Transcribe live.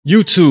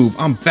YouTube,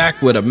 I'm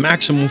back with a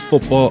Maximum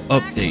Football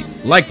update.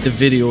 Like the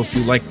video if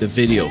you like the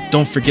video.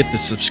 Don't forget to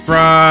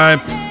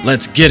subscribe.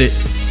 Let's get it.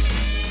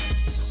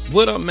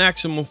 What up,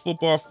 Maximum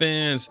Football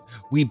fans?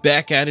 We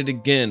back at it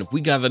again.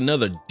 We got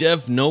another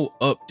Dev Note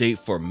update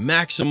for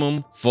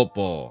Maximum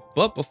Football.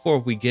 But before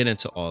we get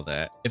into all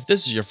that, if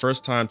this is your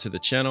first time to the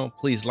channel,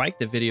 please like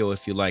the video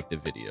if you like the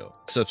video.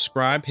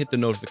 Subscribe, hit the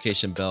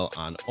notification bell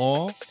on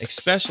all,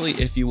 especially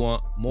if you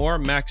want more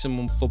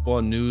Maximum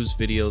Football news,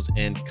 videos,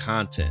 and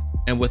content.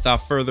 And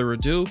without further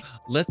ado,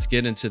 let's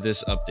get into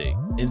this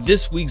update. In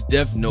this week's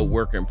Dev Note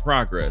work in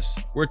progress,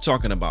 we're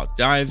talking about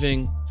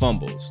diving,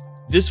 fumbles.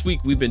 This week,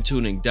 we've been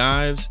tuning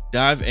dives,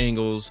 dive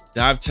angles,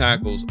 dive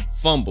tackles,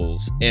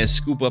 fumbles, and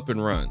scoop up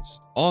and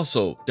runs.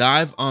 Also,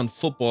 dive on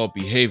football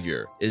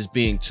behavior is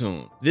being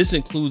tuned. This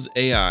includes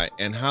AI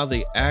and how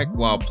they act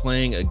while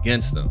playing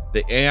against them.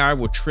 The AI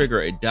will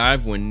trigger a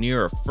dive when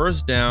near a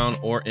first down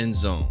or end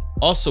zone.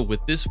 Also,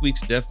 with this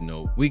week's Dev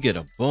Note, we get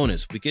a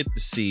bonus. We get to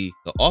see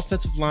the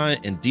offensive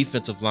line and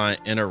defensive line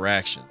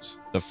interactions.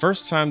 The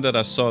first time that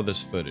I saw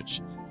this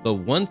footage, the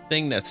one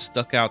thing that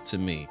stuck out to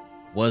me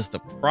was the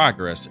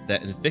progress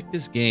that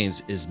Invictus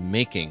Games is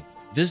making.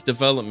 This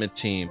development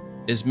team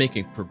is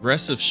making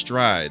progressive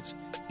strides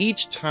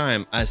each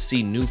time I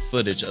see new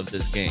footage of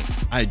this game.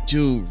 I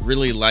do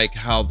really like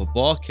how the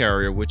ball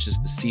carrier, which is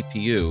the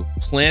CPU,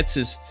 plants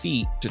his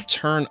feet to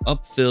turn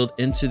upfield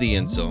into the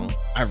end zone.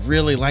 I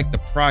really like the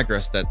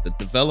progress that the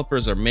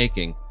developers are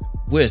making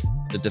with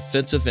the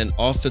defensive and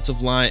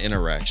offensive line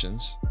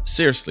interactions.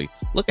 Seriously,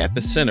 look at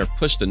the center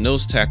push the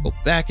nose tackle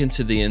back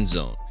into the end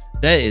zone.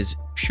 That is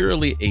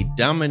purely a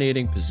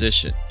dominating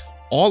position.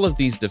 All of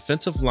these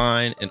defensive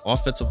line and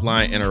offensive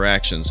line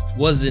interactions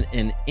wasn't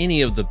in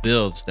any of the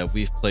builds that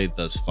we've played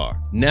thus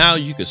far. Now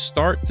you can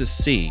start to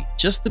see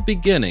just the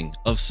beginning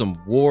of some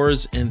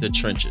wars in the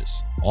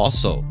trenches.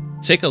 Also,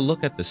 take a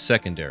look at the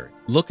secondary.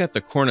 Look at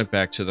the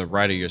cornerback to the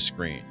right of your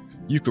screen.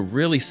 You could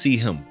really see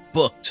him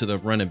book to the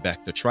running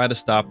back to try to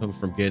stop him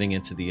from getting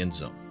into the end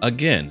zone.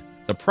 Again,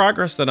 the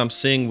progress that I'm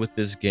seeing with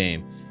this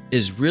game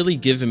is really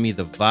giving me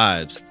the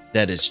vibes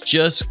that is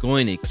just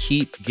going to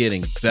keep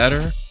getting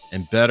better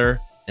and better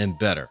and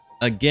better.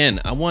 Again,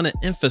 I want to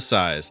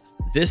emphasize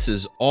this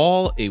is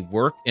all a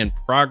work in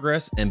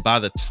progress, and by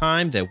the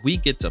time that we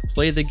get to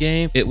play the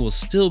game, it will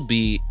still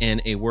be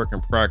in a work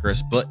in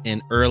progress, but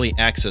in early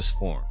access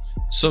form.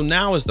 So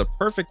now is the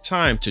perfect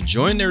time to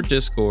join their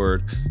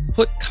Discord,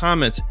 put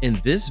comments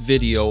in this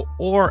video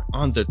or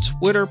on the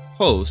Twitter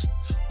post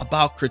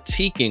about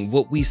critiquing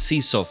what we see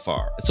so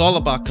far. It's all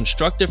about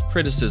constructive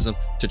criticism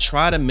to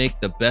try to make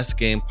the best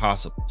game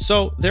possible.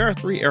 So there are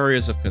three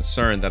areas of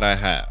concern that I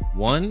have.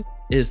 One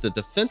is the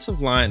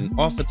defensive line and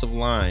offensive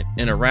line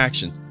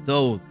interactions.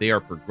 Though they are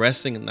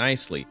progressing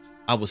nicely,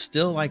 I would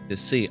still like to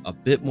see a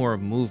bit more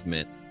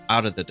movement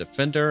out of the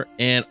defender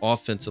and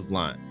offensive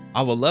line.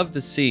 I would love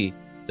to see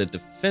the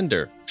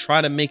defender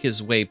try to make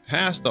his way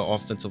past the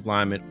offensive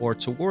lineman or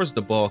towards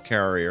the ball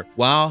carrier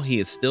while he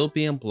is still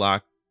being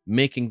blocked,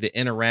 making the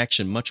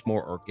interaction much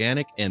more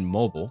organic and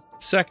mobile.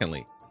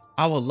 Secondly,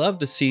 I would love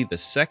to see the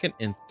second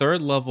and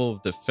third level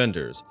of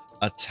defenders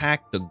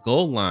attack the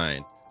goal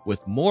line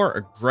with more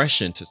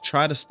aggression to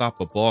try to stop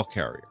a ball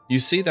carrier. You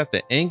see that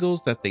the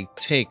angles that they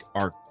take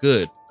are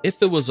good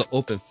if it was an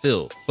open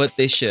field, but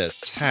they should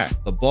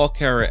attack the ball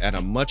carrier at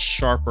a much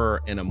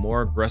sharper and a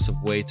more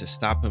aggressive way to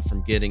stop him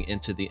from getting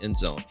into the end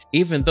zone.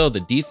 Even though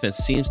the defense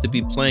seems to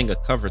be playing a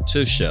cover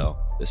 2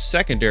 shell, the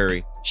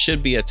secondary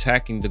should be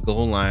attacking the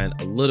goal line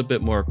a little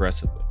bit more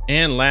aggressively.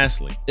 And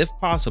lastly, if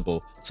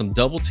possible, some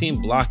double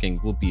team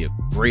blocking will be a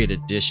great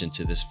addition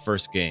to this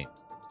first game.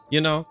 You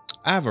know,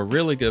 I have a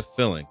really good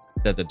feeling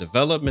that the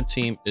development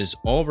team is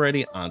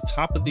already on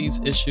top of these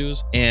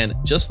issues, and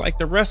just like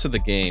the rest of the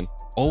game,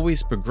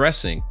 always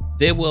progressing,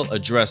 they will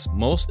address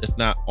most if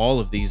not all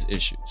of these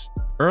issues.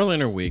 Earlier in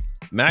the week,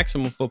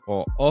 Maximum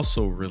Football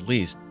also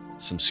released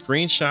some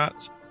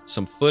screenshots,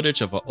 some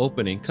footage of an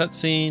opening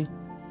cutscene,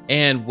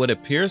 and what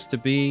appears to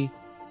be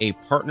a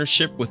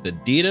partnership with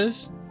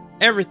Adidas.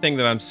 Everything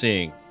that I'm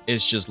seeing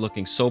is just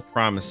looking so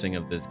promising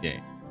of this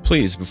game.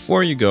 Please,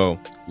 before you go,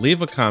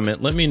 leave a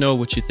comment. Let me know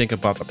what you think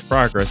about the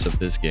progress of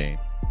this game.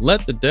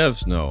 Let the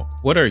devs know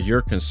what are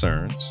your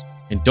concerns.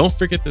 And don't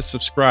forget to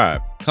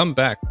subscribe. Come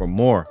back for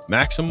more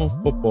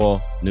Maximum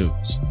Football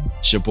news.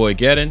 It's your boy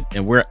Geddon,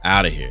 and we're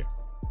out of here.